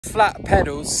Flat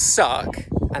pedals suck,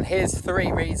 and here's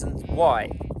 3 reasons why.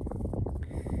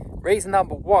 Reason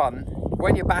number 1,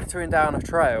 when you're battering down a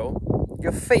trail,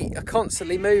 your feet are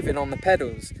constantly moving on the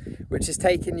pedals, which is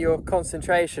taking your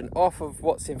concentration off of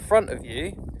what's in front of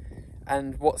you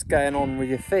and what's going on with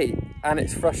your feet, and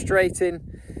it's frustrating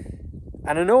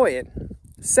and annoying.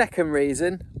 Second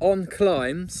reason, on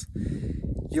climbs,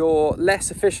 you're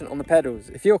less efficient on the pedals.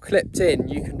 If you're clipped in,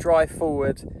 you can drive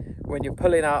forward when you're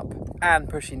pulling up and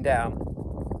pushing down.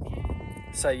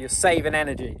 So you're saving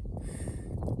energy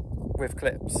with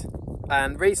clips.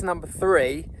 And reason number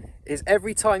 3 is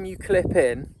every time you clip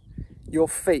in, your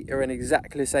feet are in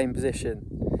exactly the same position.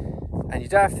 And you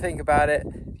don't have to think about it,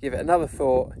 give it another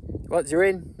thought. Once you're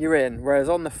in, you're in. Whereas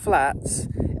on the flats,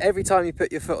 every time you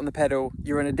put your foot on the pedal,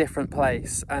 you're in a different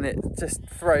place and it just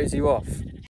throws you off.